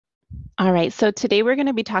All right, so today we're going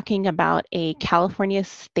to be talking about a California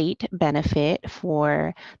state benefit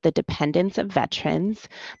for the dependents of veterans,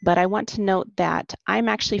 but I want to note that I'm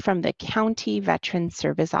actually from the County Veteran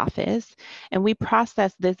Service Office, and we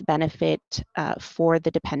process this benefit for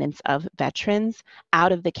the dependents of veterans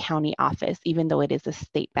out of the county office, even though it is a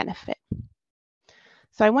state benefit.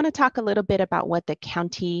 So I want to talk a little bit about what the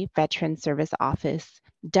County Veteran Service Office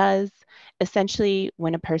does. Essentially,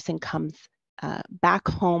 when a person comes back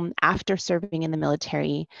home after serving in the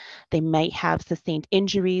military, they might have sustained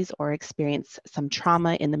injuries or experience some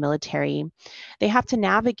trauma in the military. They have to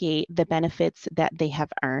navigate the benefits that they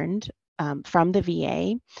have earned from the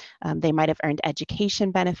VA. They might have earned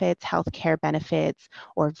education benefits, healthcare benefits,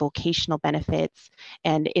 or vocational benefits,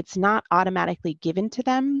 and it's not automatically given to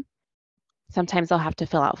them. Sometimes they'll have to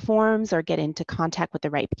fill out forms or get into contact with the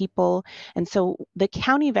right people. And so the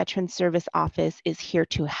County Veteran Service Office is here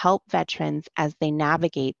to help veterans as they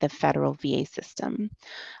navigate the federal VA system.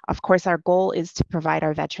 Of course, our goal is to provide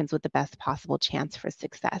our veterans with the best possible chance for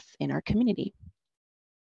success in our community.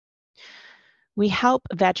 We help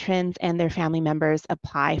veterans and their family members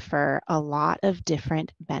apply for a lot of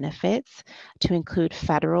different benefits to include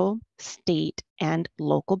federal, state, and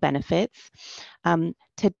local benefits.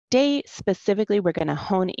 Today, specifically, we're going to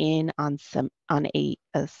hone in on a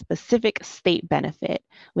specific state benefit,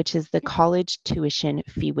 which is the college tuition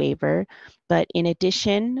fee waiver. But in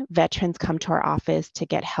addition, veterans come to our office to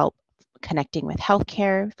get help connecting with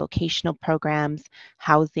healthcare, vocational programs,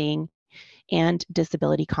 housing, and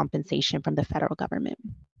disability compensation from the federal government.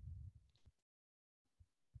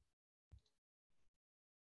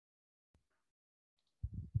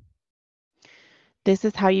 This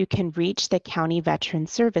is how you can reach the County Veteran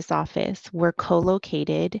Service Office. We're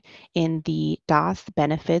co-located in the DOS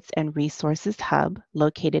Benefits and Resources Hub,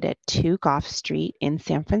 located at 2 Goff Street in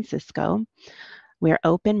San Francisco. We're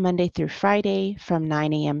open Monday through Friday from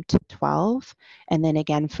 9 a.m. to 12, and then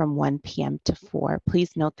again from 1 p.m. to 4.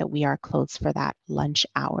 Please note that we are closed for that lunch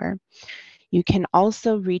hour. You can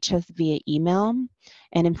also reach us via email.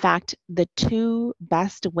 And in fact, the 2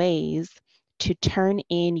 best ways to turn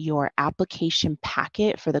in your application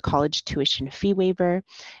packet for the college tuition fee waiver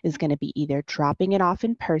is going to be either dropping it off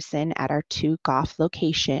in person at our 2 Goff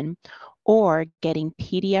location or getting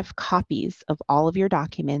PDF copies of all of your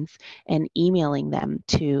documents and emailing them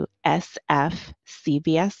to SFCVSO,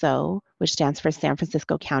 which stands for San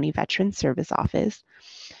Francisco County Veteran Service Office,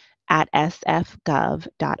 at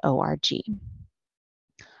sfgov.org.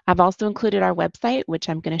 I've also included our website, which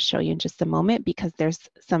I'm going to show you in just a moment because there's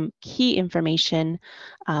some key information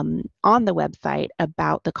on the website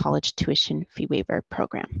about the college tuition fee waiver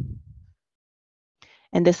program.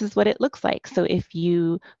 And this is what it looks like. So if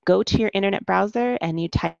you go to your internet browser and you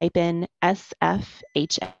type in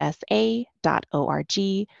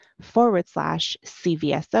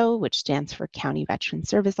sfhsa.org/CVSO, which stands for County Veteran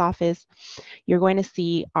Service Office, you're going to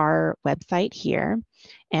see our website here.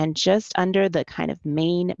 And just under the kind of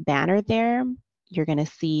main banner there, you're going to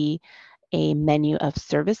see a menu of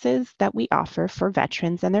services that we offer for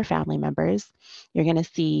veterans and their family members. You're going to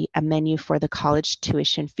see a menu for the college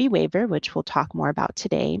tuition fee waiver, which we'll talk more about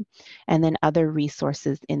today, and then other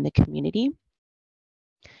resources in the community.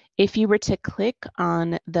 If you were to click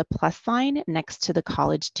on the plus sign next to the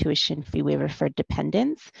college tuition fee waiver for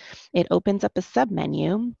dependents, it opens up a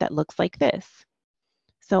submenu that looks like this.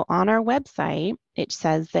 So on our website, it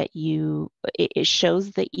says that it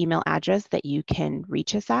shows the email address that you can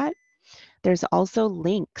reach us at. There's also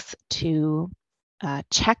links to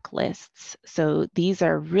checklists. So these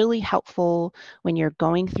are really helpful when you're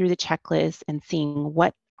going through the checklist and seeing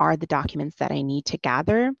what are the documents that I need to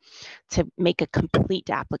gather to make a complete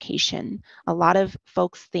application. A lot of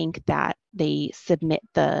folks think that they submit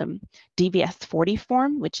the DVS 40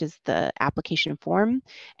 form, which is the application form,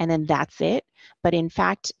 and then that's it. But in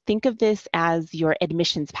fact, think of this as your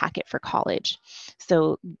admissions packet for college.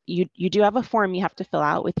 So you do have a form you have to fill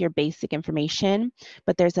out with your basic information,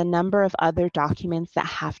 but there's a number of other documents that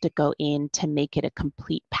have to go in to make it a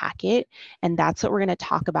complete packet. And that's what we're going to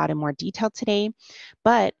talk about in more detail today.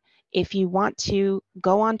 But if you want to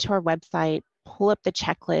go onto our website, pull up the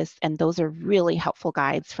checklist, and those are really helpful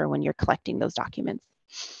guides for when you're collecting those documents.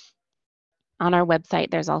 On our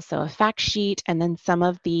website, there's also a fact sheet and then some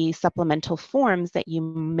of the supplemental forms that you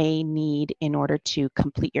may need in order to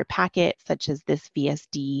complete your packet, such as this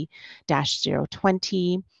VSD-020,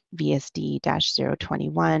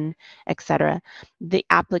 VSD-021, etc. The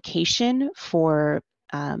application for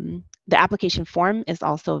the application form is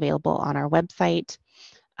also available on our website,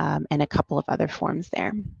 and a couple of other forms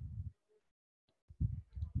there.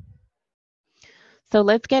 So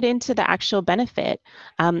let's get into the actual benefit.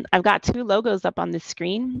 I've got two logos up on the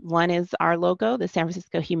screen. One is our logo, the San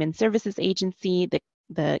Francisco Human Services Agency.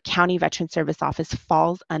 The County Veteran Service Office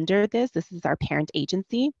falls under this. This is our parent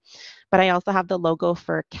agency. But I also have the logo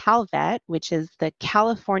for CalVet, which is the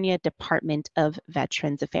California Department of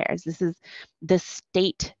Veterans Affairs. This is the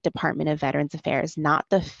state Department of Veterans Affairs, not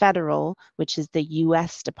the federal, which is the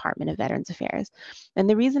US Department of Veterans Affairs. And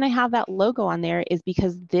the reason I have that logo on there is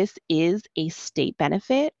because this is a state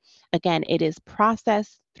benefit. Again, it is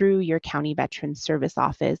processed through your county veteran service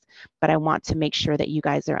office, but I want to make sure that you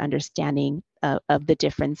guys are understanding of the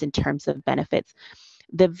difference in terms of benefits.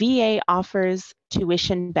 The VA offers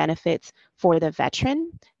tuition benefits for the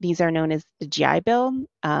veteran. These are known as the GI Bill.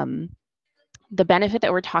 The benefit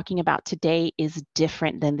that we're talking about today is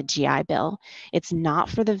different than the GI Bill. It's not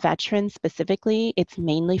for the veteran specifically. It's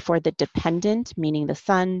mainly for the dependent, meaning the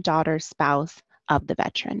son, daughter, spouse of the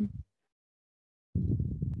veteran.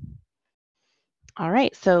 All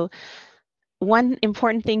right, so one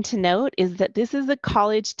important thing to note is that this is a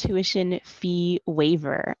college tuition fee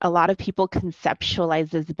waiver. A lot of people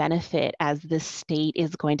conceptualize this benefit as the state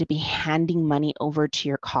is going to be handing money over to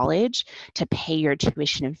your college to pay your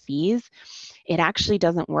tuition and fees. It actually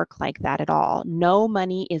doesn't work like that at all. No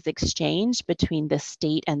money is exchanged between the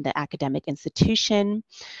state and the academic institution.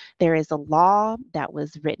 There is a law that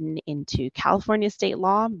was written into California state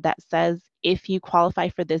law that says if you qualify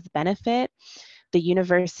for this benefit, the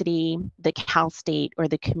university, the Cal State, or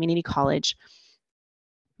the community college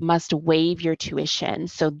must waive your tuition.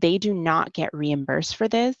 So they do not get reimbursed for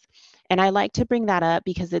this. And I like to bring that up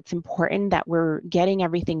because it's important that we're getting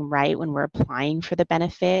everything right when we're applying for the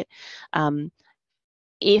benefit.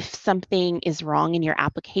 If something is wrong in your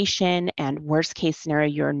application and worst case scenario,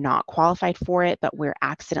 you're not qualified for it, but we're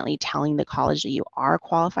accidentally telling the college that you are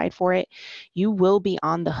qualified for it, you will be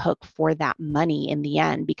on the hook for that money in the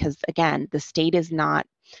end, because again, the state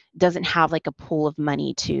doesn't have like a pool of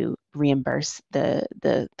money to reimburse the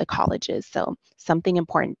colleges. So something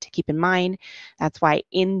important to keep in mind. That's why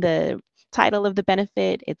in the title of the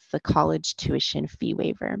benefit, it's the college tuition fee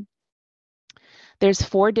waiver. There's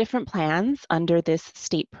 4 different plans under this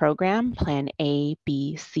state program, Plan A,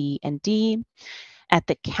 B, C, and D. At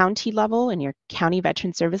the county level, in your county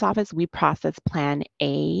veteran service office, we process Plan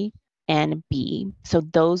A and B. So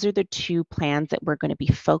those are the 2 plans that we're going to be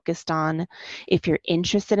focused on. If you're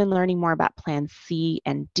interested in learning more about Plan C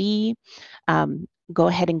and D, go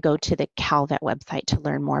ahead and go to the CalVet website to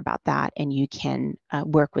learn more about that, and you can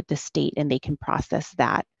work with the state and they can process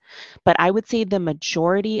that. But I would say the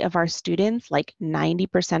majority of our students, like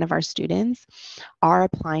 90% of our students, are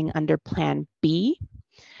applying under Plan B,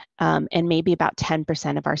 and maybe about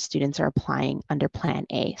 10% of our students are applying under Plan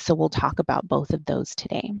A. So we'll talk about both of those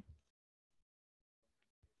today.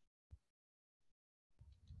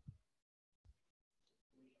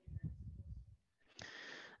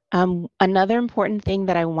 Another important thing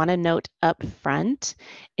that I want to note up front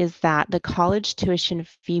is that the college tuition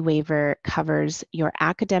fee waiver covers your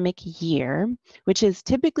academic year, which is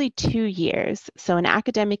typically 2 years. So an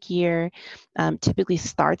academic year typically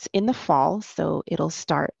starts in the fall. So it'll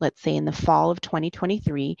start, let's say, in the fall of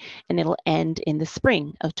 2023, and it'll end in the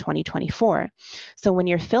spring of 2024. So when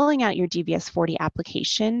you're filling out your DVS 40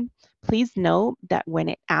 application, please note that when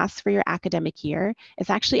it asks for your academic year, it's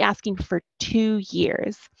actually asking for 2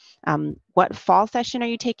 years. What fall session are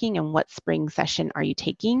you taking and what spring session are you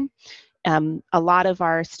taking? A lot of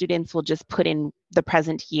our students will just put in the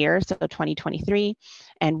present year, so 2023,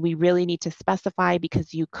 and we really need to specify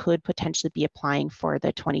because you could potentially be applying for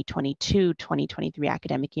the 2022-2023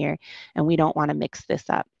 academic year, and we don't want to mix this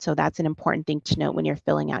up. So that's an important thing to note when you're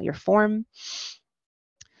filling out your form.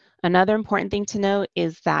 Another important thing to note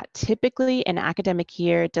is that typically an academic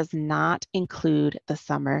year does not include the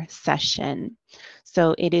summer session.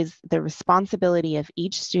 So it is the responsibility of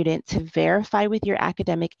each student to verify with your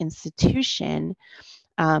academic institution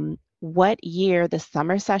what year the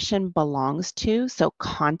summer session belongs to. So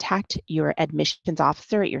contact your admissions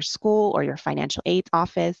officer at your school or your financial aid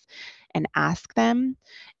office and ask them.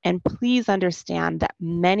 And please understand that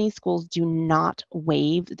many schools do not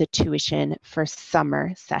waive the tuition for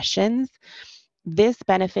summer sessions. This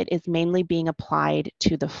benefit is mainly being applied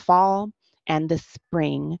to the fall and the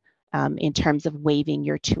spring in terms of waiving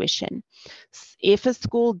your tuition. If a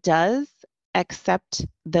school does accept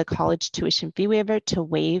the college tuition fee waiver to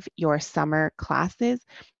waive your summer classes,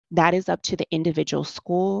 that is up to the individual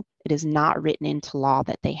school. It is not written into law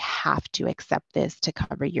that they have to accept this to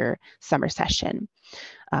cover your summer session.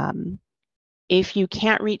 If you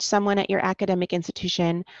can't reach someone at your academic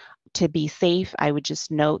institution, To be safe, I would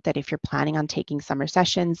just note that if you're planning on taking summer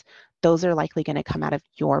sessions, those are likely going to come out of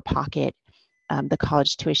your pocket. The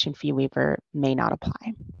college tuition fee waiver may not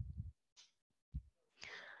apply.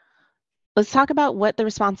 Let's talk about what the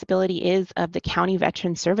responsibility is of the County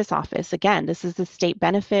Veteran Service Office. Again, this is a state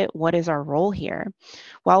benefit. What is our role here?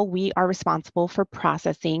 Well, we are responsible for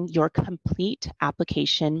processing your complete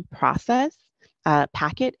application packet,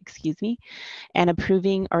 and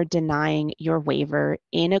approving or denying your waiver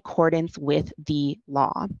in accordance with the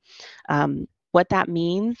law. What that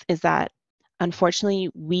means is that unfortunately,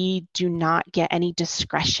 we do not get any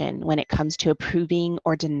discretion when it comes to approving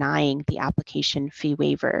or denying the application fee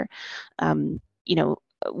waiver. You know,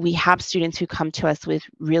 we have students who come to us with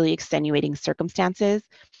really extenuating circumstances,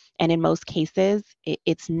 and in most cases,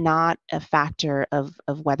 it's not a factor of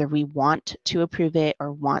whether we want to approve it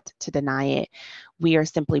or want to deny it. We are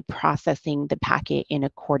simply processing the packet in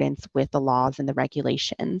accordance with the laws and the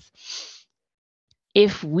regulations.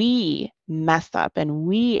 If we mess up and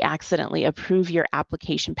we accidentally approve your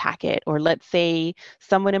application packet, or let's say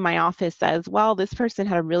someone in my office says, well, this person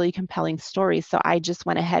had a really compelling story, so I just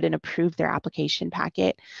went ahead and approved their application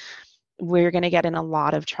packet, we're going to get in a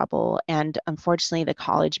lot of trouble. And unfortunately, the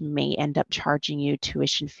college may end up charging you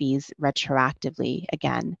tuition fees retroactively.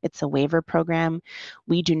 Again, it's a waiver program.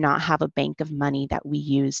 We do not have a bank of money that we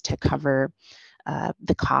use to cover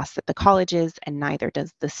the costs at the colleges, and neither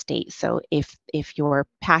does the state. So if your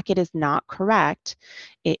packet is not correct,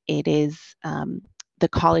 it is the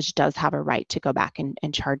college does have a right to go back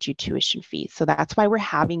and charge you tuition fees. So that's why we're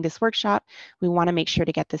having this workshop. We want to make sure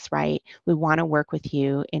to get this right. We want to work with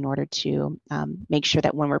you in order to make sure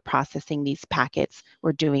that when we're processing these packets,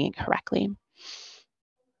 we're doing it correctly.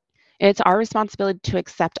 It's our responsibility to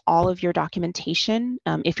accept all of your documentation.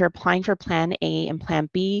 If you're applying for Plan A and Plan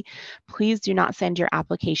B, please do not send your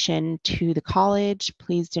application to the college.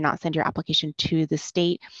 Please do not send your application to the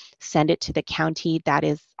state. Send it to the county. That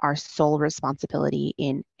is our sole responsibility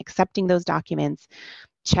in accepting those documents,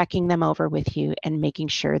 checking them over with you, and making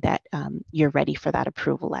sure that you're ready for that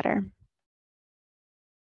approval letter.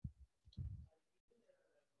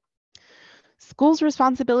 Schools'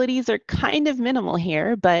 responsibilities are kind of minimal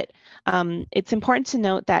here, but it's important to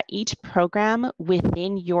note that each program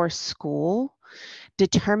within your school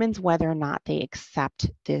determines whether or not they accept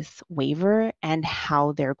this waiver and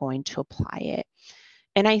how they're going to apply it.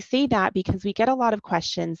 And I say that because we get a lot of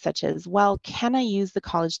questions such as, well, can I use the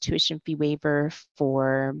college tuition fee waiver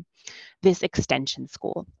for this extension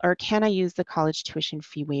school? Or can I use the college tuition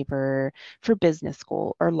fee waiver for business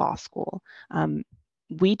school or law school?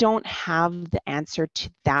 We don't have the answer to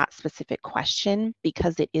that specific question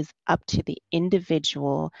because it is up to the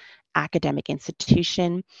individual academic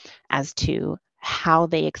institution as to how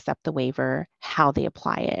they accept the waiver, how they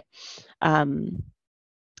apply it.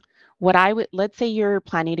 Let's say you're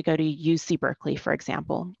planning to go to UC Berkeley, for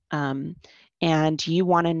example, and you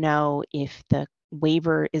want to know if the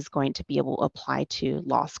waiver is going to be able to apply to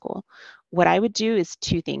law school. What I would do is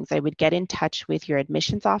two things. I would get in touch with your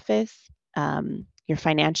admissions office, your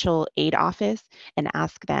financial aid office, and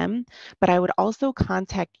ask them. But I would also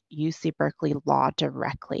contact UC Berkeley Law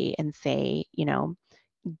directly and say,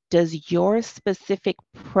 does your specific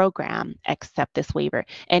program accept this waiver?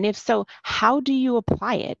 And if so, how do you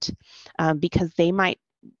apply it? Because they might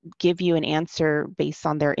give you an answer based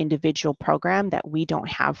on their individual program that we don't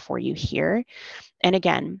have for you here. And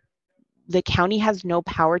again, the county has no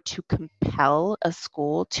power to compel a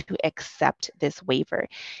school to accept this waiver.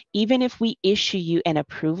 Even if we issue you an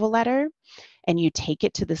approval letter and you take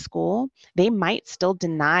it to the school, they might still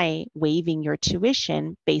deny waiving your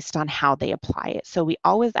tuition based on how they apply it. So we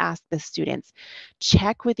always ask the students,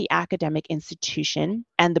 check with the academic institution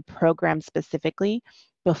and the program specifically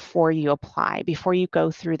before you apply, before you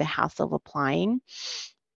go through the hassle of applying.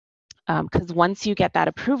 Because once you get that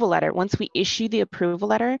approval letter, once we issue the approval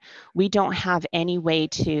letter, we don't have any way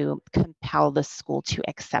to compel the school to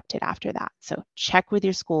accept it after that. So check with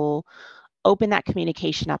your school, open that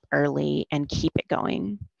communication up early, and keep it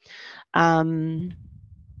going. I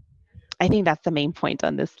think that's the main point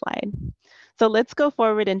on this slide. So let's go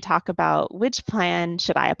forward and talk about which plan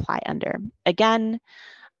should I apply under. Again,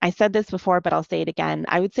 I said this before, but I'll say it again.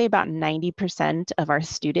 I would say about 90% of our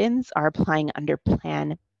students are applying under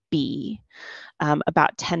Plan B.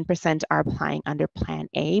 About 10% are applying under Plan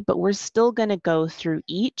A, but we're still going to go through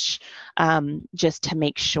each just to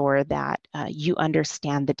make sure that you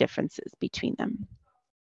understand the differences between them.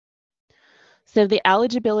 So the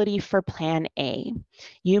eligibility for Plan A,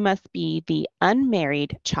 you must be the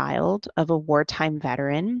unmarried child of a wartime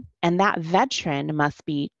veteran, and that veteran must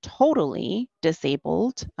be totally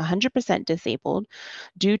disabled, 100% disabled,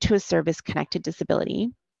 due to a service-connected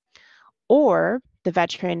disability, or the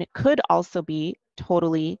veteran could also be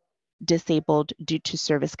totally disabled due to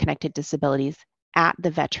service-connected disabilities at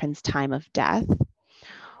the veteran's time of death,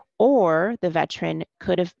 or the veteran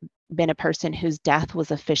could have been a person whose death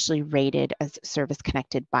was officially rated as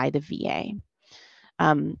service-connected by the VA.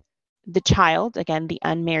 The child, again, the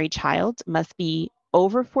unmarried child, must be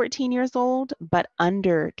over 14 years old, but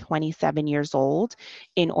under 27 years old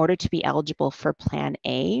in order to be eligible for Plan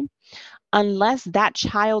A, unless that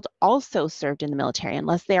child also served in the military,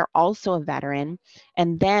 unless they are also a veteran,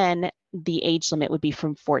 and then the age limit would be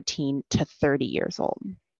from 14 to 30 years old.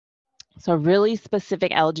 So really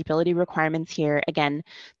specific eligibility requirements here. Again,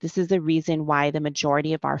 this is the reason why the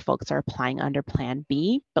majority of our folks are applying under Plan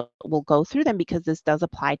B, but we'll go through them because this does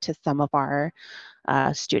apply to some of our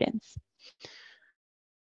students.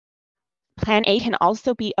 Plan A can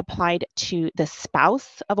also be applied to the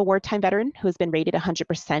spouse of a wartime veteran who has been rated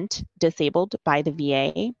 100% disabled by the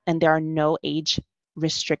VA, and there are no age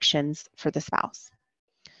restrictions for the spouse.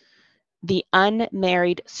 The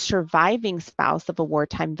unmarried surviving spouse of a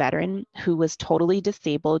wartime veteran who was totally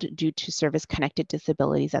disabled due to service-connected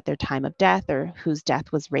disabilities at their time of death or whose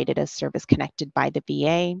death was rated as service-connected by the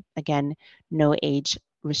VA. Again, no age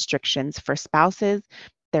restrictions for spouses.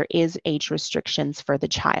 There is age restrictions for the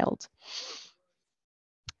child.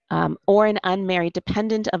 Or an unmarried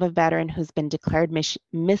dependent of a veteran who's been declared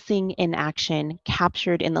missing in action,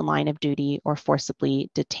 captured in the line of duty, or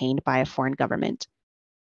forcibly detained by a foreign government.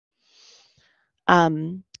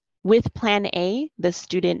 With Plan A, the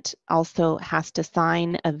student also has to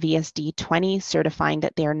sign a VSD 20 certifying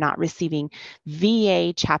that they are not receiving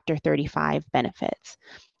VA Chapter 35 benefits.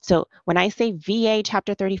 So when I say VA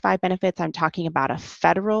Chapter 35 benefits, I'm talking about a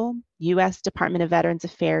federal U.S. Department of Veterans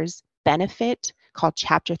Affairs benefit called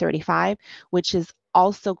Chapter 35, which is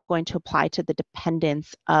also going to apply to the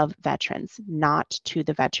dependents of veterans, not to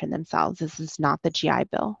the veteran themselves. This is not the GI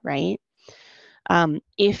Bill, right?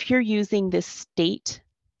 If you're using this state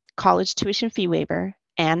college tuition fee waiver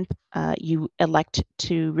and you elect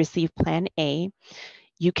to receive Plan A,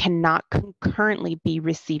 you cannot concurrently be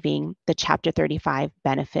receiving the Chapter 35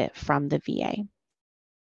 benefit from the VA.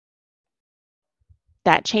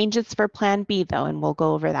 That changes for Plan B though, and we'll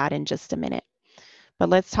go over that in just a minute. But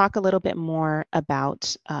let's talk a little bit more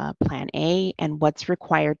about Plan A and what's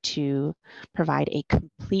required to provide a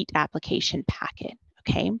complete application packet,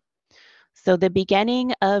 okay? So the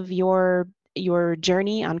beginning of your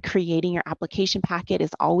journey on creating your application packet is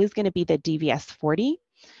always going to be the DVS 40.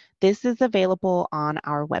 This is available on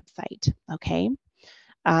our website, okay?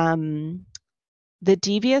 The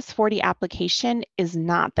DVS 40 application is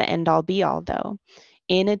not the end-all be-all though.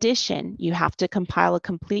 In addition, you have to compile a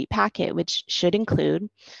complete packet, which should include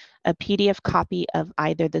a PDF copy of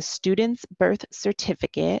either the student's birth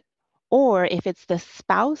certificate or if it's the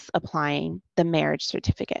spouse applying, the marriage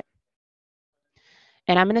certificate.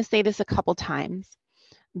 And I'm going to say this a couple times.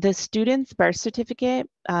 The student's birth certificate,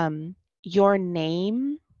 your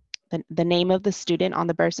name, the name of the student on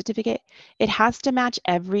the birth certificate, it has to match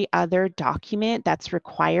every other document that's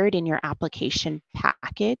required in your application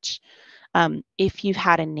package. If you've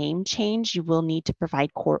had a name change, you will need to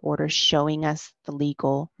provide court orders showing us the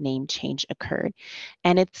legal name change occurred.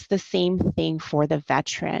 And it's the same thing for the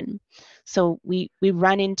veteran. So we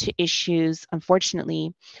run into issues,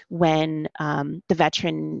 unfortunately, when the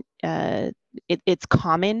veteran, it's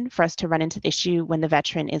common for us to run into the issue when the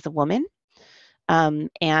veteran is a woman.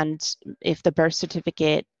 And if the birth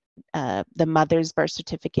certificate, the mother's birth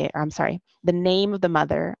certificate, or I'm sorry, the name of the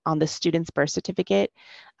mother on the student's birth certificate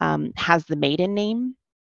has the maiden name,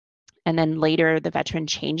 and then later the veteran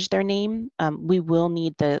changed their name, we will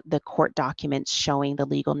need the court documents showing the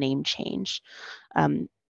legal name change.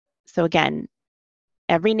 So again,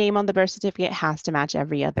 every name on the birth certificate has to match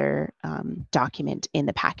every other document in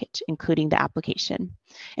the package, including the application.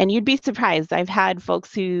 And you'd be surprised. I've had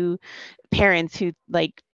parents who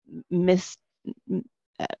like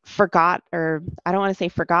forgot, or I don't want to say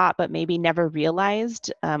forgot, but maybe never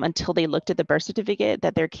realized until they looked at the birth certificate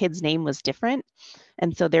that their kid's name was different.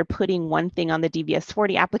 And so they're putting one thing on the DVS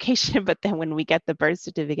 40 application, but then when we get the birth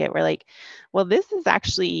certificate, we're like, well, this is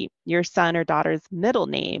actually your son or daughter's middle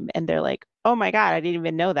name. And they're like, oh my God, I didn't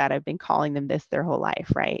even know that. I've been calling them this their whole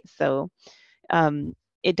life, right? So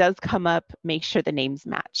it does come up, make sure the names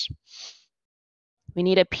match. We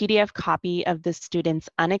need a PDF copy of the student's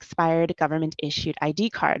unexpired government-issued ID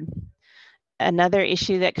card. Another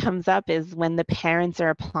issue that comes up is when the parents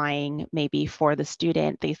are applying maybe for the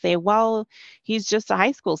student, they say, well, he's just a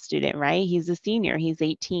high school student, right? He's a senior, he's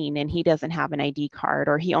 18 and he doesn't have an ID card,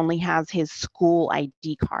 or he only has his school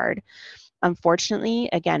ID card. Unfortunately,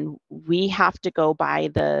 again, we have to go by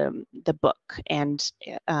the book, and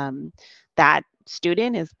that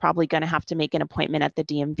student is probably going to have to make an appointment at the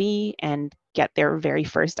DMV and get their very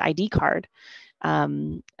first ID card.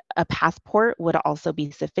 A passport would also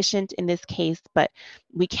be sufficient in this case, but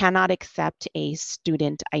we cannot accept a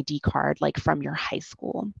student ID card like from your high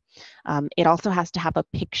school. It also has to have a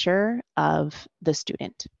picture of the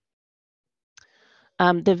student.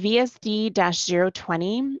 The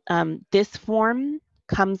VSD-020, this form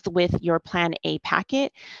comes with your Plan A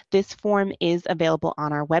packet. This form is available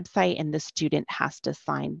on our website, and the student has to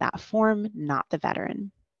sign that form, not the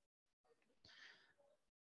veteran.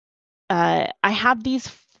 I have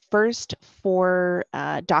these first four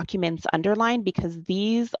documents underlined because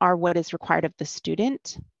these are what is required of the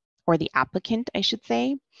student, or the applicant, I should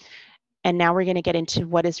say. And now we're going to get into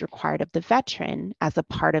what is required of the veteran as a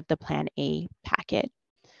part of the Plan A packet.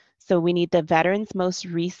 So we need the veteran's most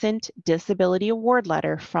recent disability award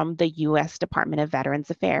letter from the U.S. Department of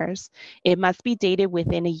Veterans Affairs. It must be dated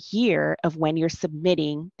within a year of when you're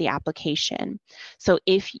submitting the application. So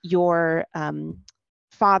if your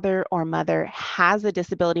father or mother has a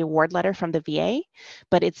disability award letter from the VA,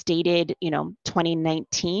 but it's dated,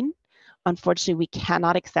 2019, unfortunately, we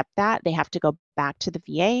cannot accept that. They have to go back to the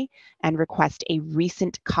VA and request a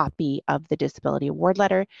recent copy of the disability award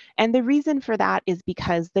letter. And the reason for that is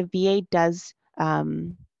because the VA does,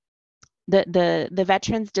 the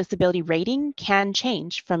veteran's disability rating can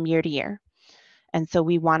change from year to year. And so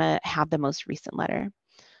we want to have the most recent letter.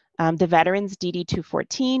 The veterans DD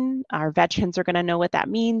 214, our veterans are going to know what that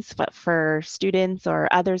means, but for students or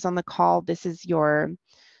others on the call, this is your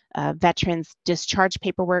veterans discharge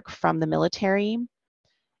paperwork from the military.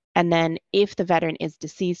 And then if the veteran is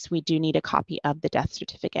deceased, we do need a copy of the death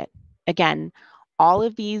certificate. Again, all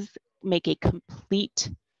of these make a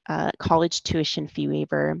complete college tuition fee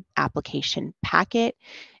waiver application packet,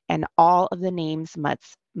 and all of the names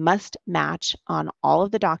must match on all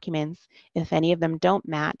of the documents. If any of them don't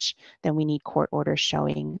match, then we need court orders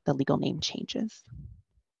showing the legal name changes.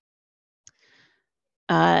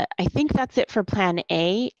 I think that's it for Plan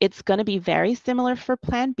A. It's going to be very similar for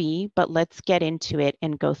Plan B, but let's get into it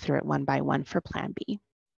and go through it one by one for Plan B.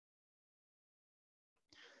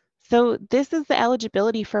 So this is the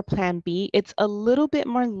eligibility for Plan B. It's a little bit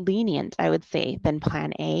more lenient, I would say, than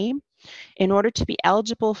Plan A. In order to be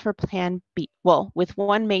eligible for Plan B, well, with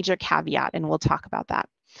one major caveat, and we'll talk about that.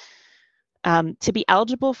 To be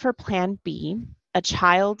eligible for Plan B,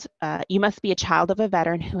 you must be a child of a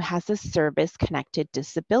veteran who has a service-connected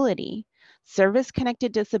disability.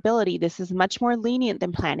 Service-connected disability, this is much more lenient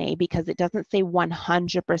than Plan A because it doesn't say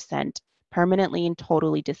 100% permanently and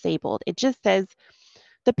totally disabled. It just says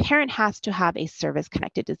the parent has to have a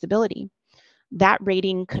service-connected disability. That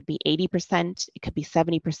rating could be 80%, it could be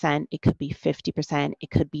 70%, it could be 50%, it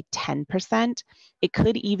could be 10%, it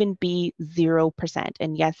could even be 0%.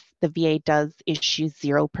 And yes, the VA does issue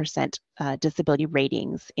 0% disability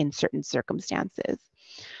ratings in certain circumstances.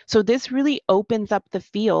 So this really opens up the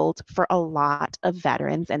field for a lot of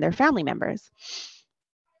veterans and their family members.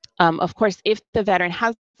 Of course, if the veteran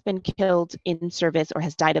has been killed in service or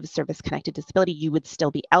has died of a service-connected disability, you would still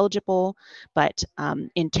be eligible. But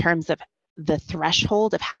in terms of the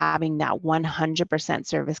threshold of having that 100%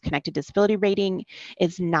 service-connected disability rating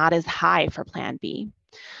is not as high for Plan B.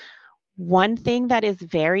 One thing that is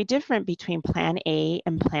very different between Plan A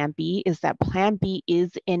and Plan B is that Plan B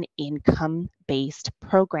is an income-based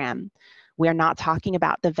program. We're not talking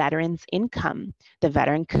about the veteran's income. The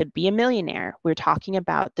veteran could be a millionaire. We're talking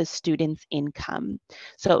about the student's income.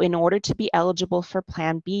 So in order to be eligible for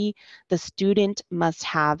Plan B, the student must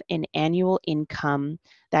have an annual income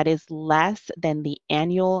that is less than the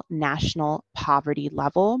annual national poverty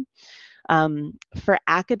level. For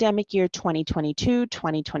academic year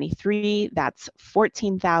 2022-2023, that's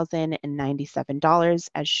 $14,097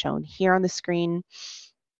 as shown here on the screen.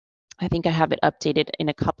 I think I have it updated in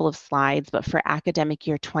a couple of slides, but for academic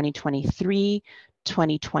year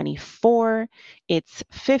 2023-2024, it's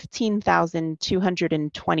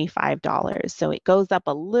 $15,225. So it goes up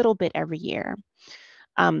a little bit every year.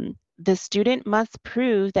 The student must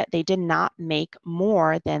prove that they did not make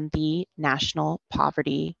more than the national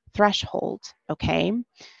poverty threshold, okay?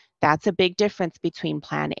 That's a big difference between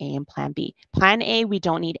Plan A and Plan B. Plan A, we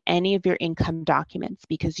don't need any of your income documents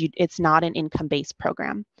because it's not an income-based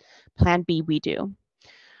program. Plan B, we do.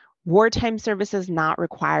 Wartime service is not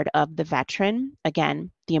required of the veteran.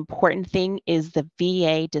 Again, the important thing is the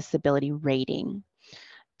VA disability rating.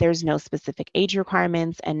 There's no specific age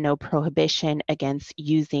requirements and no prohibition against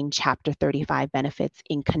using Chapter 35 benefits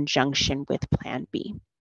in conjunction with Plan B.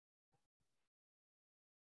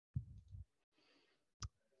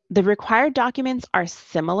 The required documents are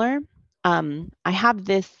similar. I have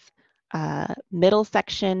this middle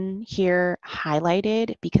section here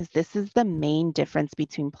highlighted because this is the main difference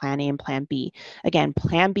between Plan A and Plan B. Again,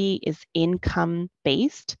 Plan B is income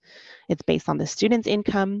based. It's based on the student's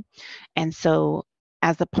income. And so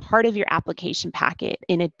as a part of your application packet,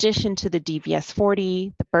 in addition to the DVS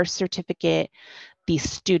 40, the birth certificate, the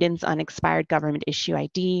student's unexpired government issue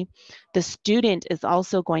ID, the student is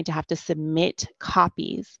also going to have to submit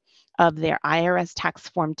copies of their IRS tax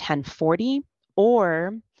form 1040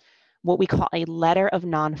 or what we call a letter of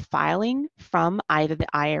non-filing from either the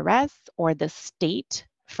IRS or the state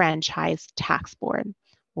franchise tax board.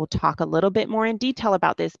 We'll talk a little bit more in detail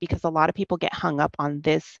about this because a lot of people get hung up on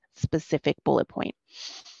this specific bullet point.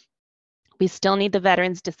 We still need the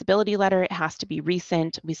veteran's disability letter. It has to be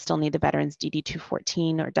recent. We still need the veteran's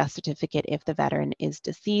DD-214 or death certificate if the veteran is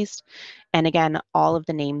deceased. And again, all of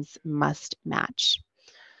the names must match.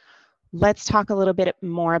 Let's talk a little bit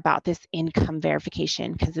more about this income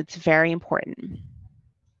verification because it's very important.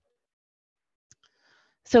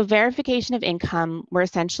 So verification of income, we're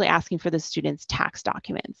essentially asking for the student's tax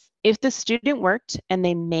documents. If the student worked and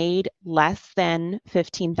they made less than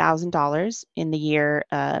 $15,000 in the year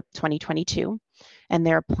 2022, and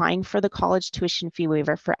they're applying for the college tuition fee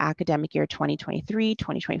waiver for academic year 2023,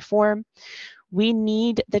 2024, we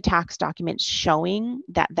need the tax documents showing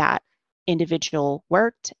that that individual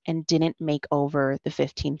worked and didn't make over the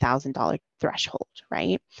 $15,000 threshold,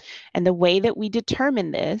 right? And the way that we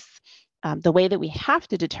determine this, the way that we have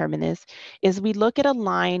to determine this is we look at a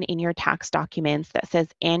line in your tax documents that says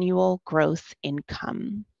annual gross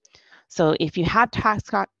income. So if you have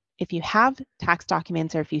tax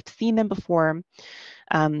documents or if you've seen them before,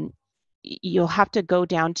 you'll have to go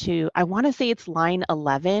down to, I want to say it's line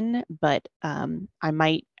 11, but I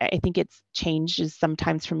think it's changes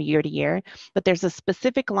sometimes from year to year, but there's a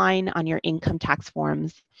specific line on your income tax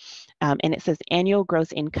forms and it says annual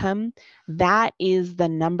gross income. That is the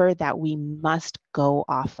number that we must go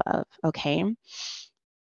off of, okay?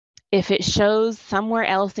 If it shows somewhere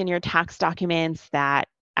else in your tax documents that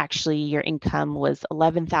actually your income was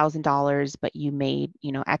 $11,000, but you made,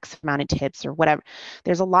 X amount of tips or whatever.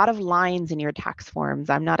 There's a lot of lines in your tax forms.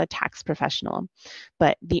 I'm not a tax professional,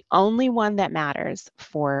 but the only one that matters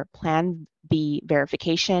for Plan B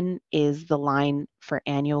verification is the line for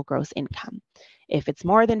annual gross income. If it's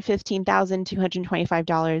more than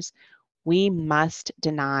 $15,225, we must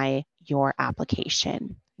deny your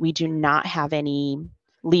application. We do not have any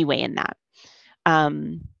leeway in that.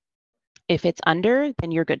 If it's under,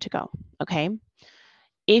 then you're good to go, okay?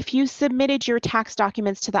 If you submitted your tax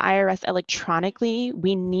documents to the IRS electronically,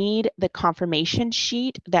 we need the confirmation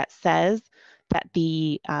sheet that says that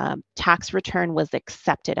the tax return was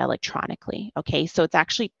accepted electronically, okay? So it's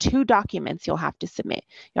actually 2 documents you'll have to submit.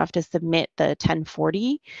 You'll have to submit the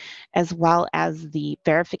 1040 as well as the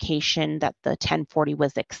verification that the 1040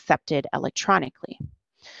 was accepted electronically.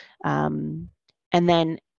 And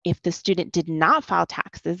then if the student did not file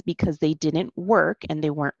taxes because they didn't work and they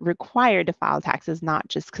weren't required to file taxes, not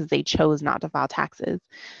just because they chose not to file taxes,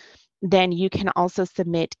 then you can also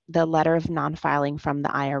submit the letter of non-filing from the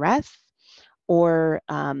IRS or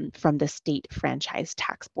from the state franchise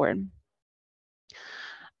tax board.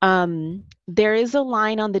 There is a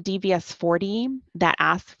line on the DVS 40 that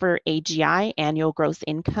asks for AGI, annual gross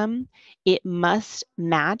income. It must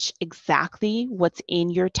match exactly what's in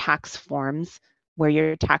your tax forms, where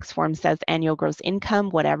your tax form says annual gross income,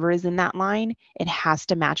 whatever is in that line, it has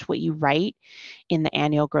to match what you write in the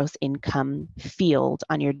annual gross income field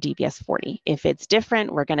on your DVS 40. If it's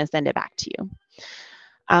different, we're going to send it back to you.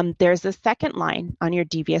 There's a second line on your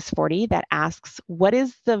DVS 40 that asks, what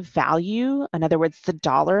is the value, in other words, the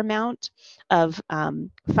dollar amount of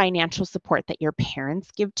financial support that your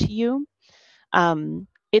parents give to you?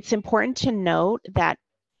 It's important to note that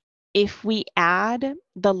if we add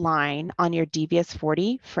the line on your DVS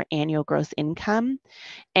 40 for annual gross income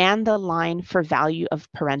and the line for value of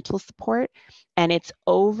parental support, and it's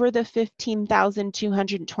over the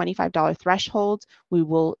 $15,225 threshold, we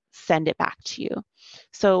will send it back to you.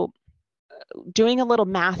 So doing a little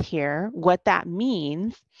math here, what that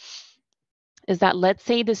means is that let's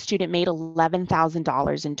say the student made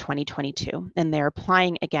 $11,000 in 2022, and they're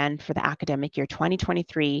applying again for the academic year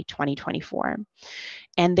 2023, 2024.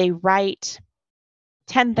 And they write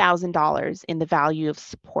 $10,000 in the value of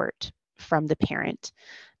support from the parent.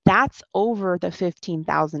 That's over the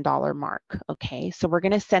 $15,000 mark, okay? So we're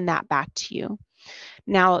going to send that back to you.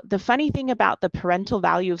 Now, the funny thing about the parental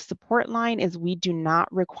value of support line is we do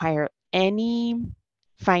not require any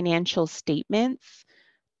financial statements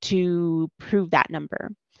to prove that number.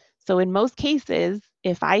 So in most cases,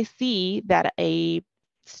 if I see that a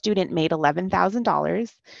student made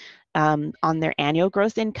 $11,000 on their annual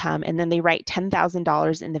gross income, and then they write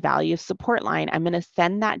 $10,000 in the value of support line, I'm going to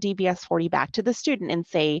send that DVS 40 back to the student and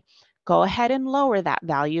say, go ahead and lower that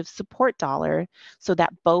value of support dollar so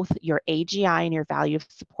that both your AGI and your value of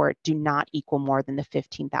support do not equal more than the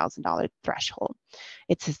 $15,000 threshold.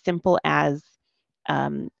 It's as simple as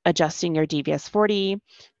adjusting your DVS 40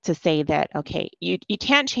 to say that, okay, you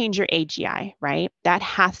can't change your AGI, right? That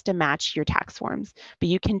has to match your tax forms, but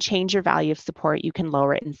you can change your value of support. You can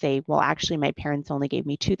lower it and say, well, actually, my parents only gave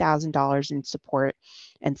me $2,000 in support,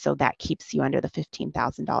 and so that keeps you under the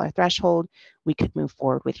 $15,000 threshold. We could move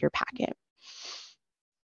forward with your packet.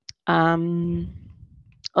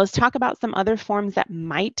 Let's talk about some other forms that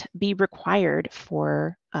might be required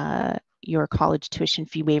for your college tuition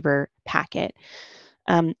fee waiver packet.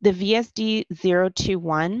 The VSD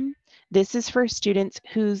 021, this is for students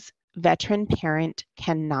whose veteran parent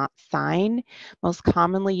cannot sign, most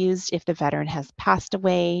commonly used if the veteran has passed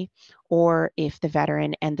away or if the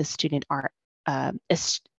veteran and the student are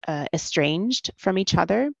estranged from each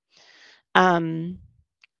other. Bottom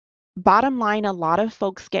line, a lot of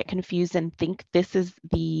folks get confused and think this is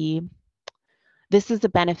a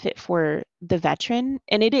benefit for the veteran,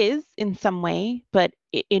 and it is in some way, but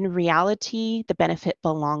in reality, the benefit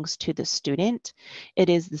belongs to the student. It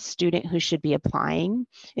is the student who should be applying.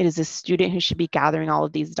 It is the student who should be gathering all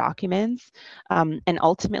of these documents. And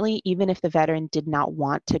ultimately, even if the veteran did not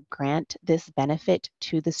want to grant this benefit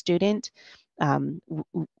to the student,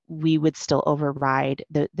 we would still override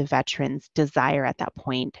the veteran's desire at that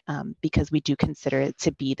point because we do consider it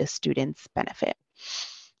to be the student's benefit.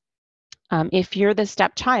 If you're the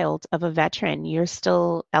stepchild of a veteran, you're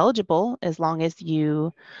still eligible as long as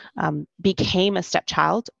you became a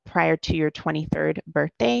stepchild prior to your 23rd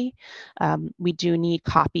birthday. We do need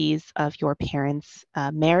copies of your parents'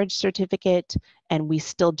 marriage certificate, and we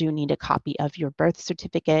still do need a copy of your birth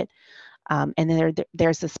certificate. And then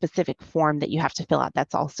there's a specific form that you have to fill out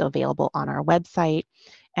that's also available on our website.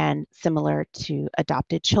 And similar to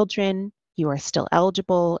adopted children, you are still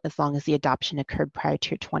eligible as long as the adoption occurred prior to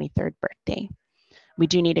your 23rd birthday. We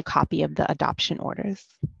do need a copy of the adoption orders.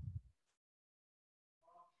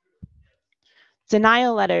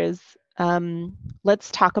 Denial letters, let's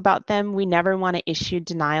talk about them. We never want to issue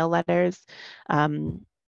denial letters.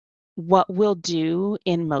 What we'll do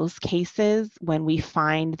in most cases when we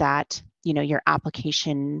find that your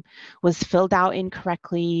application was filled out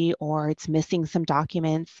incorrectly or it's missing some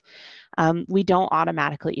documents, we don't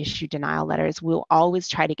automatically issue denial letters. We'll always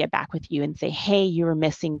try to get back with you and say, hey, you were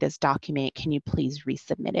missing this document. Can you please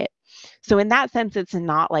resubmit it? So in that sense, it's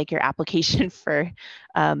not like your application for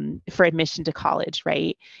admission to college,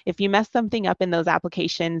 right? If you mess something up in those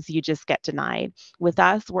applications, you just get denied. With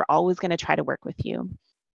us, we're always going to try to work with you.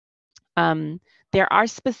 There are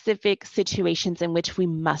specific situations in which we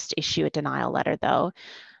must issue a denial letter, though.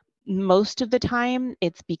 Most of the time,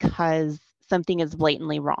 it's because something is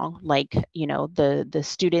blatantly wrong, like the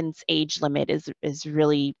student's age limit is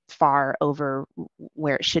really far over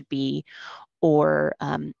where it should be, or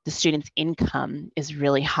the student's income is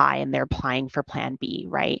really high and they're applying for Plan B,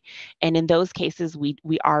 right? And in those cases,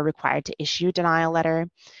 we are required to issue a denial letter.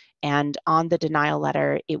 And on the denial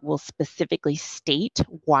letter, it will specifically state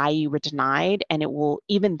why you were denied, and it will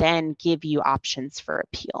even then give you options for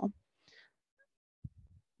appeal.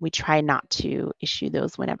 We try not to issue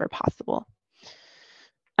those whenever possible.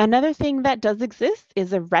 Another thing that does exist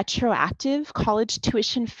is a retroactive college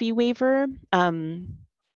tuition fee waiver.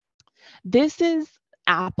 This is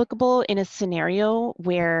applicable in a scenario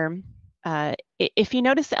where if you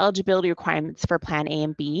notice the eligibility requirements for Plan A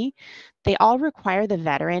and B, they all require the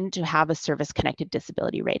veteran to have a service-connected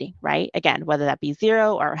disability rating, right? Again, whether that be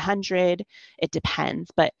 0 or 100, it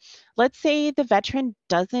depends. But let's say the veteran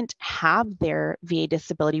doesn't have their VA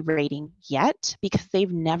disability rating yet because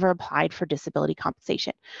they've never applied for disability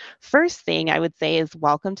compensation. First thing I would say is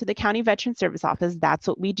welcome to the County Veteran Service Office. That's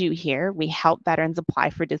what we do here. We help veterans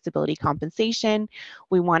apply for disability compensation.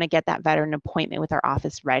 We want to get that veteran an appointment with our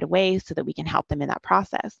office right away so that we can help them in that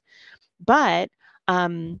process. But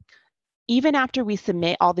even after we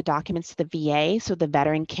submit all the documents to the VA so the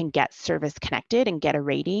veteran can get service connected and get a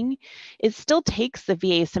rating, it still takes the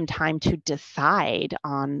VA some time to decide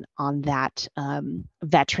on that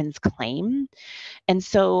veteran's claim. And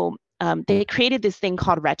so they created this thing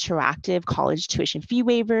called retroactive college tuition fee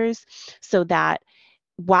waivers so that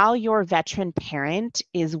while your veteran parent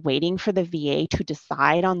is waiting for the VA to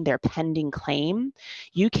decide on their pending claim,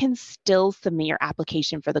 you can still submit your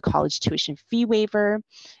application for the college tuition fee waiver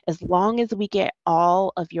as long as we get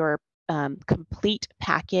all of your complete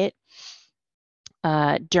packet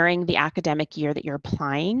during the academic year that you're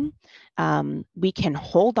applying. We can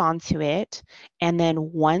hold on to it, and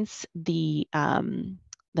then once the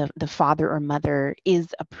father or mother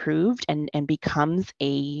is approved and becomes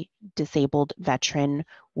a disabled veteran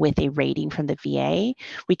with a rating from the VA,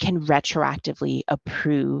 we can retroactively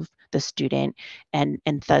approve the student and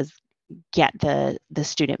thus get the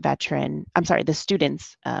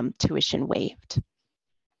student's tuition waived.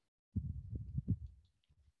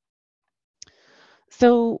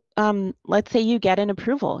 So let's say you get an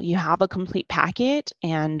approval. You have a complete packet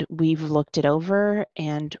and we've looked it over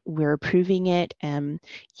and we're approving it.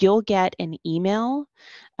 You'll get an email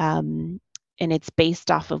and it's based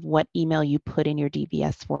off of what email you put in your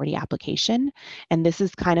DVS 40 application. And this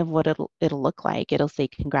is kind of what it'll look like. It'll say,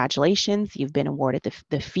 congratulations, you've been awarded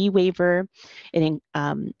the fee waiver. And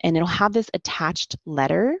it'll have this attached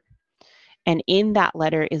letter. And in that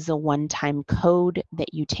letter is a one-time code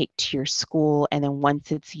that you take to your school. And then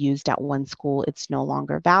once it's used at one school, it's no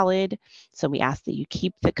longer valid. So we ask that you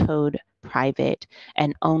keep the code private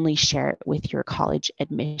and only share it with your college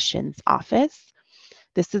admissions office.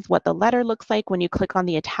 This is what the letter looks like. When you click on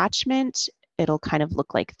the attachment, it'll kind of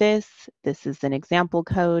look like this. This is an example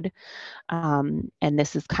code. And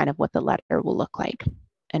this is kind of what the letter will look like.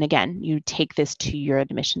 And again, you take this to your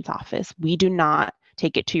admissions office. We do not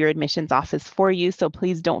take it to your admissions office for you, so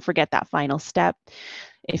please don't forget that final step.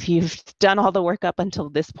 If you've done all the work up until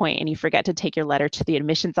this point and you forget to take your letter to the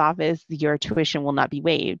admissions office, your tuition will not be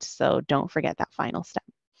waived, so don't forget that final step.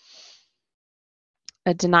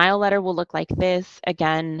 A denial letter will look like this.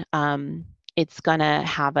 Again, it's going to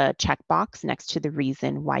have a checkbox next to the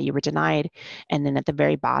reason why you were denied, and then at the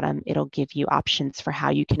very bottom, it'll give you options for how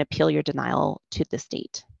you can appeal your denial to the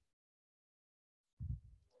state.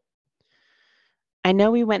 I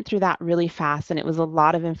know we went through that really fast and it was a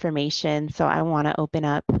lot of information, so I want to open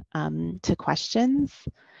up to questions.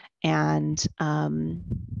 And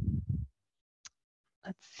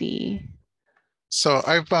let's see. So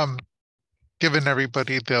I've given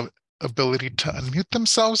everybody the ability to unmute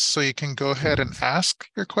themselves, so you can go ahead and ask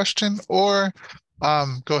your question or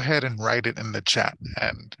go ahead and write it in the chat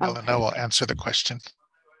and Elena will answer the question.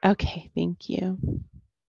 Okay, thank you.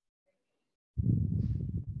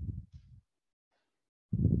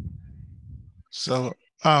 So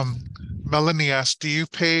Melanie asked, do you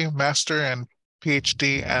pay master and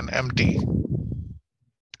PhD and MD?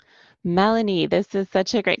 Melanie, this is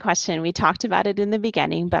such a great question. We talked about it in the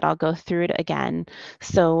beginning, but I'll go through it again.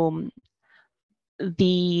 So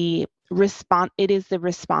it is the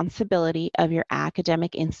responsibility of your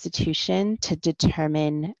academic institution to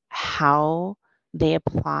determine how they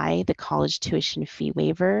apply the college tuition fee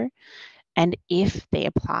waiver and if they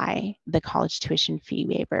apply the college tuition fee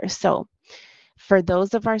waiver. So for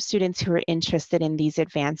those of our students who are interested in these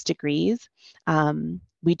advanced degrees,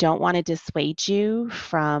 we don't want to dissuade you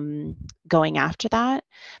from going after that,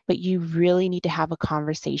 but you really need to have a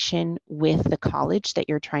conversation with the college that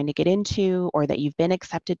you're trying to get into or that you've been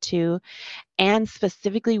accepted to, and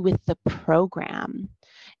specifically with the program,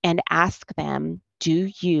 and ask them, do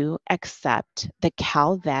you accept the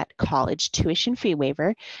CalVet college tuition fee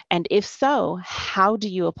waiver? And if so, how do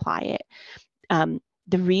you apply it?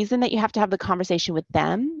 The reason that you have to have the conversation with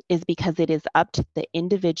them is because it is up to the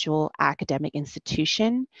individual academic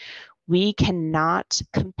institution. We cannot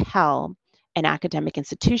compel an academic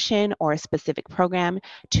institution or a specific program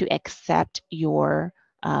to accept your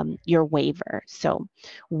waiver. So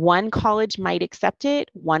one college might accept it,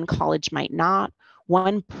 one college might not.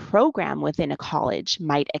 One program within a college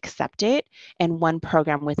might accept it, and one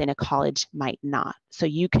program within a college might not. So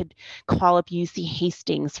you could call up UC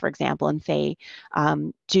Hastings, for example, and say,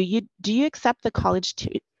 do you accept the college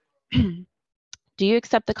do you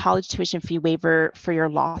accept the college tuition fee waiver for your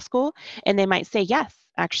law school? And they might say, yes,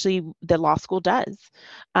 actually, the law school does.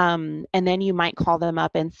 And then you might call them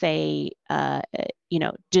up and say,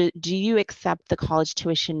 do you accept the college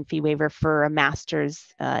tuition fee waiver for a master's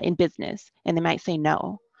in business? And they might say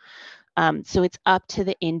no. So it's up to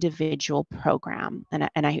the individual program. And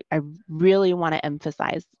I really want to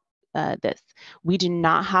emphasize this. We do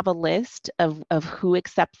not have a list of who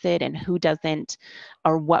accepts it and who doesn't,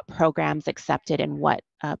 or what programs accept it and what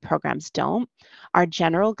programs don't. Our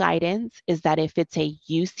general guidance is that if it's a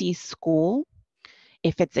UC school,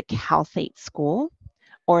 if it's a Cal State school,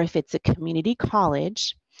 or if it's a community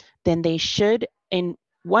college, then they should, in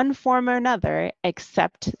one form or another,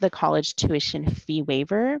 accept the college tuition fee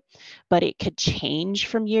waiver, but it could change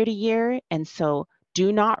from year to year. And so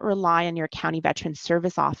do not rely on your county veteran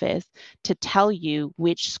service office to tell you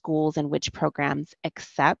which schools and which programs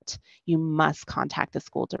accept. You must contact the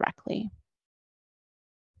school directly.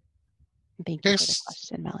 Thank you for the Yes.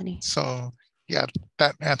 question, Melanie. So yeah,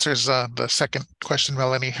 that answers the second question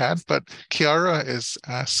Melanie had. But Kiara is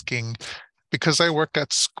asking, because I worked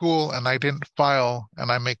at school and I didn't file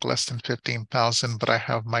and I make less than 15,000, but I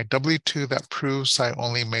have my W-2 that proves I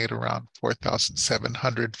only made around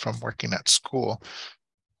 4,700 from working at school.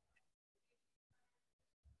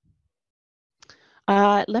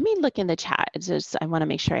 Let me look in the chat. I want to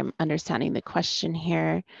make sure I'm understanding the question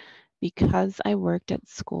here. Because I worked at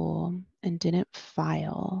school and didn't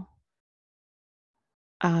file,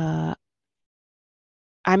 I'm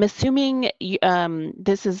assuming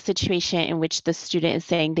this is a situation in which the student is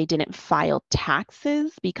saying they didn't file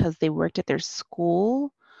taxes because they worked at their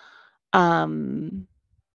school.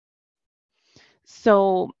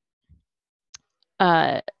 So,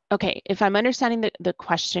 okay, if I'm understanding the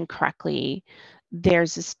question correctly,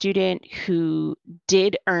 there's a student who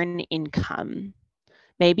did earn income,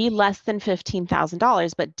 maybe less than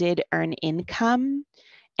 $15,000, but did earn income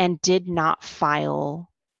and did not file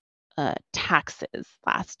taxes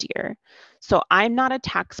last year. So I'm not a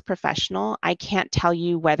tax professional. I can't tell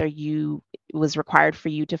you whether it was required for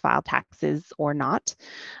you to file taxes or not.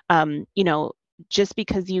 You know, just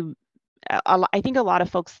because I think a lot of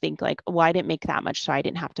folks think like, well, I didn't make that much, so I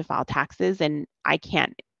didn't have to file taxes, and I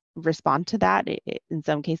can't respond to that. In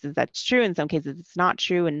some cases, that's true. In some cases, it's not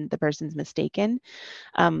true, and the person's mistaken.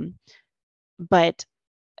 But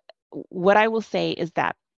what I will say is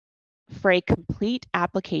that for a complete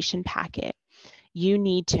application packet, you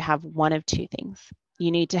need to have one of two things.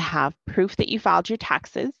 You need to have proof that you filed your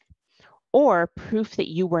taxes or proof that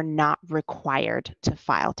you were not required to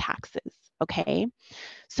file taxes. Okay.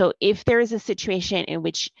 So if there is a situation in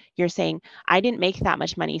which you're saying, I didn't make that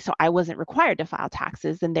much money, so I wasn't required to file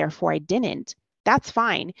taxes, and therefore I didn't, that's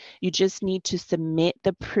fine. You just need to submit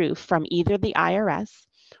the proof from either the IRS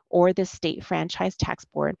or the state franchise tax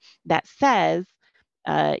board that says,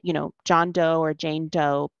 John Doe or Jane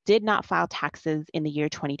Doe did not file taxes in the year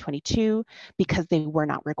 2022 because they were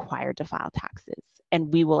not required to file taxes.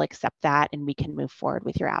 And we will accept that and we can move forward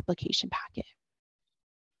with your application packet.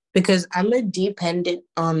 Because I'm a dependent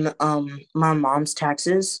on my mom's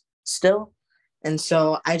taxes still. And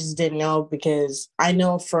so I just didn't know, because I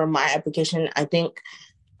know for my application, I think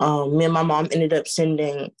me and my mom ended up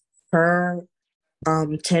sending her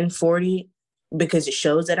 1040 because it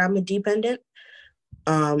shows that I'm a dependent.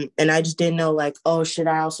 And I just didn't know, like, oh, should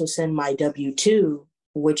I also send my W-2,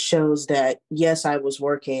 which shows that, yes, I was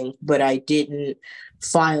working, but I didn't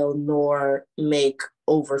file nor make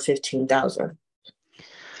over 15,000.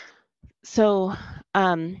 So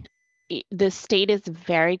the state is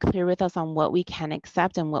very clear with us on what we can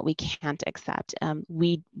accept and what we can't accept.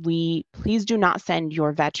 We please do not send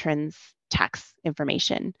your veterans tax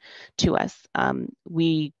information to us.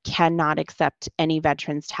 We cannot accept any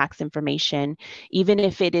veterans tax information, even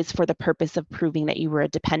if it is for the purpose of proving that you were a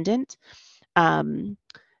dependent.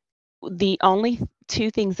 The only two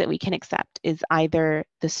things that we can accept is either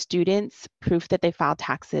the student's proof that they filed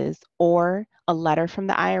taxes or a letter from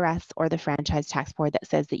the IRS or the franchise tax board that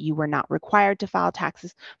says that you were not required to file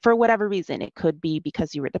taxes for whatever reason. It could be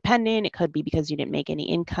because you were dependent. It could be because you didn't make any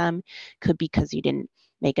income. It could be because you didn't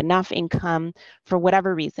make enough income, for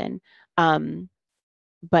whatever reason.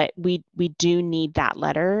 But we do need that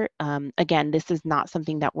letter. Again, this is not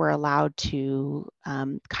something that we're allowed to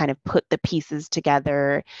kind of put the pieces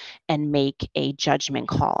together and make a judgment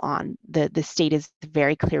call on. The state is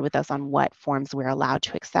very clear with us on what forms we're allowed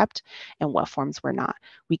to accept and what forms we're not.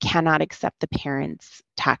 We cannot accept the parents'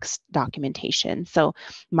 tax documentation. So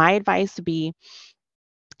my advice would be,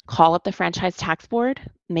 call up the franchise tax board,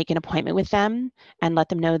 make an appointment with them, and let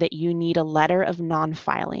them know that you need a letter of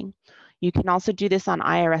non-filing. You can also do this on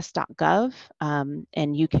irs.gov,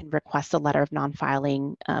 and you can request a letter of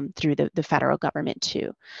non-filing through the federal government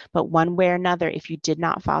too. But one way or another, if you did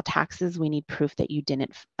not file taxes, we need proof that you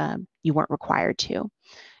weren't required to,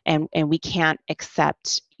 and we can't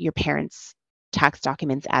accept your parents' tax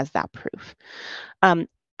documents as that proof.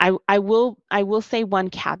 I will say one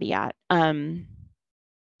caveat.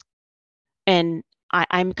 And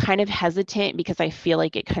I'm kind of hesitant because I feel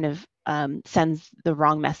like it kind of sends the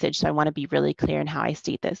wrong message. So I want to be really clear in how I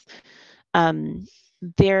state this.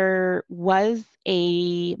 There was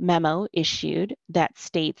a memo issued that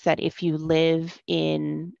states that if you live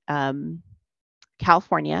in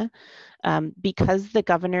California, because the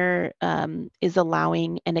governor is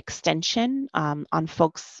allowing an extension on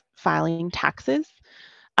folks filing taxes,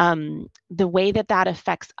 the way that that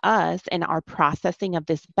affects us and our processing of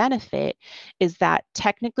this benefit is that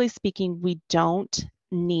technically speaking, we don't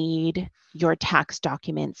need your tax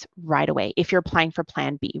documents right away if you're applying for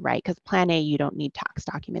Plan B, right? Because Plan A, you don't need tax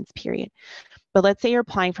documents, period. But let's say you're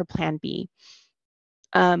applying for Plan B.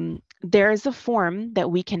 There is a form that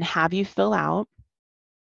we can have you fill out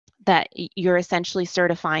that you're essentially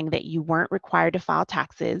certifying that you weren't required to file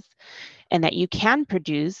taxes and that you can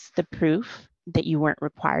produce the proof that you weren't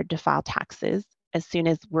required to file taxes as soon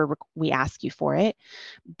as we ask you for it.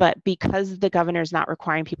 But because the governor is not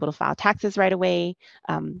requiring people to file taxes right away,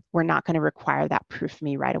 we're not going to require that proof from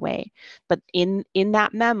me right away. But in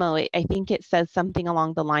that memo, I think it says something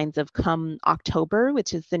along the lines of come October,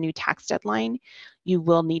 which is the new tax deadline, you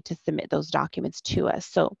will need to submit those documents to us.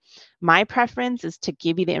 So my preference is to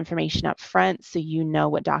give you the information up front so you know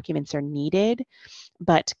what documents are needed.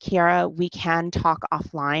 But Kiara, we can talk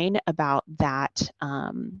offline about that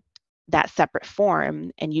that separate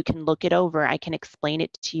form and you can look it over. I can explain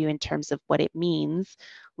it to you in terms of what it means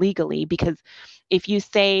legally, because if you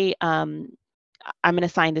say, I'm going to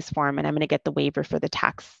sign this form and I'm going to get the waiver for the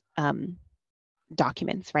tax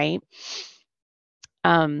documents, right?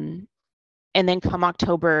 And then come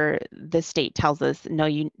October, the state tells us, no,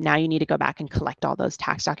 now you need to go back and collect all those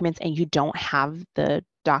tax documents and you don't have the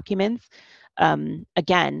documents.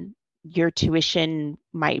 Again, your tuition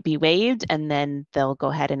might be waived and then they'll go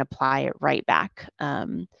ahead and apply it right back.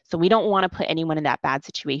 So we don't want to put anyone in that bad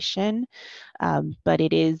situation, but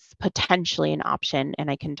it is potentially an option and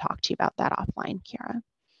I can talk to you about that offline, Kiara.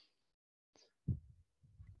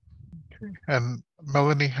 And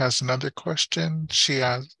Melanie has another question. She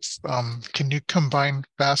asks, can you combine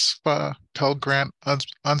FAFSA, Pell Grant,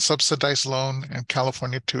 unsubsidized loan, and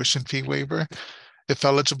California tuition fee waiver? If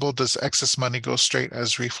eligible, does excess money go straight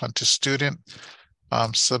as refund to student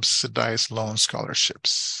subsidized loan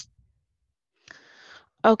scholarships?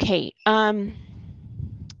 Okay.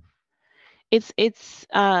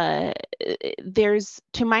 There's,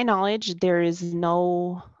 to my knowledge,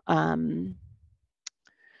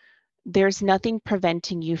 there's nothing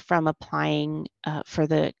preventing you from applying for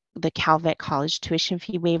the Calvet College tuition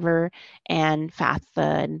fee waiver and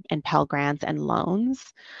FAFSA and Pell Grants and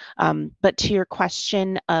loans. But to your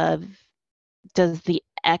question of does the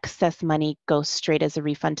excess money go straight as a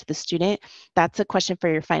refund to the student? That's a question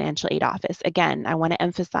for your financial aid office. Again, I want to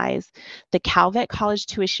emphasize the Calvet College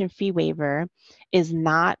tuition fee waiver is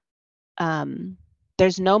not,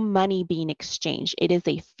 there's no money being exchanged. It is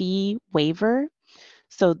a fee waiver.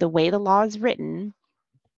 So the way the law is written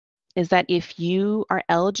is that if you are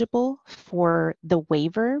eligible for the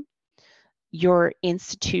waiver, your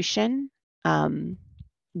institution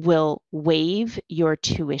will waive your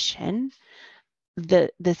tuition.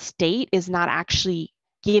 The state is not actually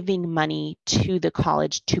giving money to the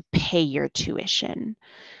college to pay your tuition.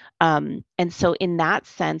 And so in that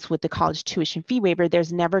sense, with the college tuition fee waiver,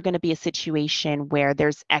 there's never going to be a situation where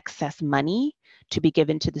there's excess money to be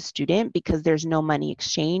given to the student because there's no money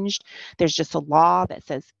exchanged. There's just a law that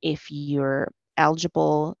says if you're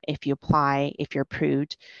eligible, if you apply, if you're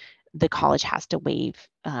approved, the college has to waive.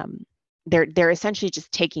 They're essentially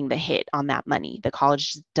just taking the hit on that money. The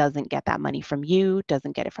college doesn't get that money from you,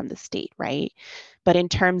 doesn't get it from the state, right? But in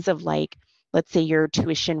terms of like, let's say your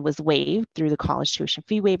tuition was waived through the college tuition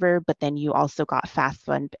fee waiver, but then you also got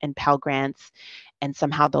FAFSA and Pell Grants, and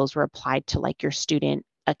somehow those were applied to like your student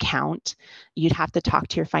account, you'd have to talk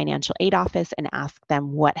to your financial aid office and ask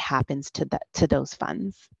them what happens to those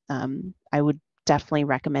funds. I would definitely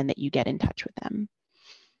recommend that you get in touch with them.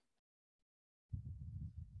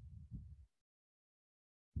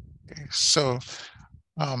 Okay, so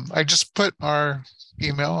I just put our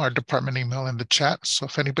department email in the chat. So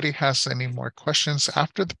if anybody has any more questions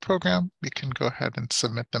after the program, you can go ahead and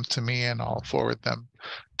submit them to me and I'll forward them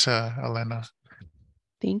to Elena.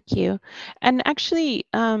 Thank you. And actually,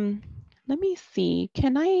 let me see.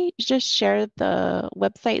 Can I just share the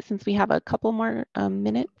website since we have a couple more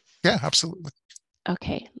minutes? Yeah, absolutely.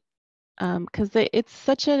 Okay. Because it's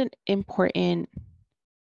such an important.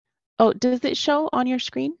 Oh, does it show on your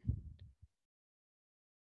screen?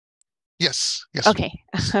 Yes. Yes. Okay.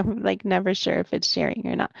 I'm like never sure if it's sharing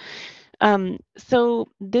or not. So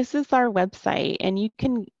this is our website, and you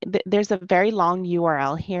can, there's a very long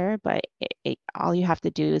URL here, but all you have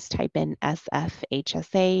to do is type in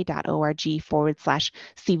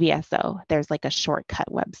sfhsa.org/CVSO. There's like a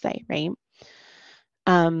shortcut website, right?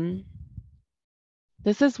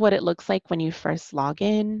 This is what it looks like when you first log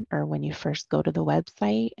in or when you first go to the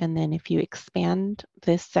website. And then if you expand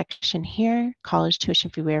this section here, college tuition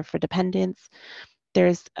fee waiver for dependents,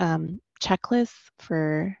 there's checklists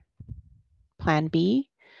for Plan B.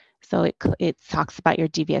 So it talks about your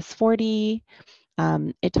DVS 40.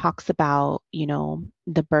 It talks about,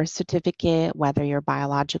 the birth certificate, whether your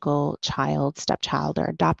biological child, stepchild, or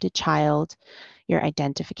adopted child, your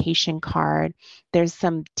identification card. There's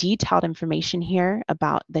some detailed information here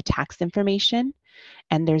about the tax information,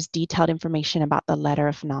 and there's detailed information about the letter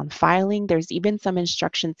of non-filing. There's even some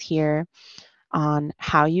instructions here on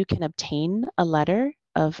how you can obtain a letter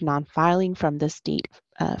of non-filing from the state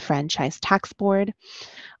franchise tax board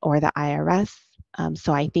or the IRS.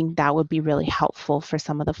 So I think that would be really helpful for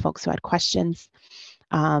some of the folks who had questions.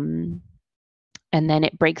 And then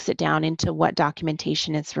it breaks it down into what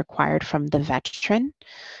documentation is required from the veteran.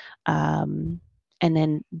 And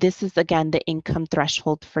then this is, again, the income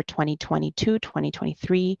threshold for 2022,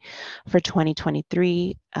 2023. For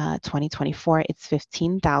 2023, 2024, it's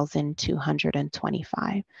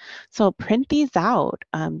 $15,225. So print these out.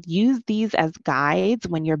 Use these as guides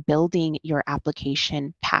when you're building your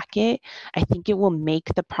application packet. I think it will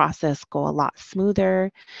make the process go a lot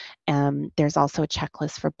smoother. There's also a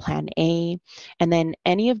checklist for Plan A. And then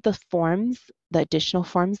any of the forms, the additional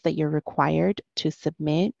forms that you're required to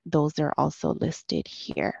submit, those are also listed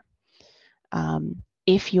here.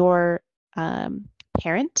 If your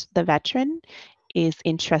parent, the veteran, is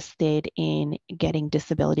interested in getting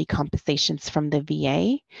disability compensations from the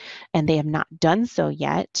VA and they have not done so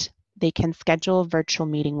yet, they can schedule a virtual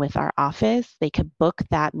meeting with our office. They could book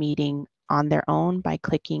that meeting on their own by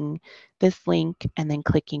clicking this link and then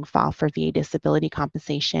clicking File for VA Disability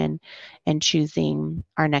Compensation and choosing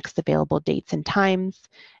our next available dates and times.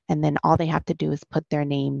 And then all they have to do is put their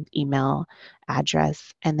name, email,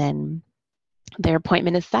 address, and then their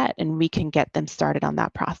appointment is set and we can get them started on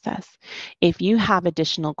that process. If you have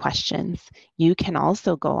additional questions, you can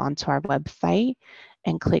also go onto our website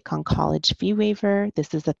and click on College Fee Waiver.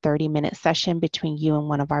 This is a 30-minute session between you and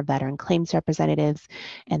one of our veteran claims representatives,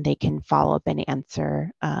 and they can follow up and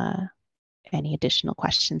answer any additional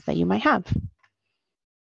questions that you might have.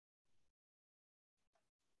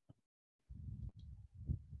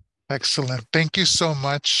 Excellent. Thank you so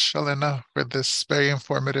much, Elena, for this very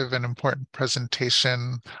informative and important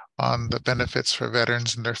presentation on the benefits for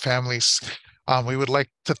veterans and their families. We would like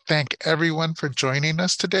to thank everyone for joining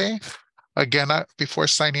us today. Again, before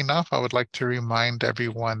signing off, I would like to remind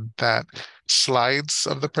everyone that slides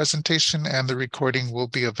of the presentation and the recording will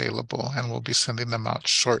be available, and we'll be sending them out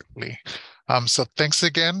shortly. So thanks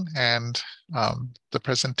again, and the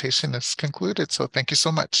presentation is concluded. So thank you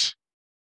so much.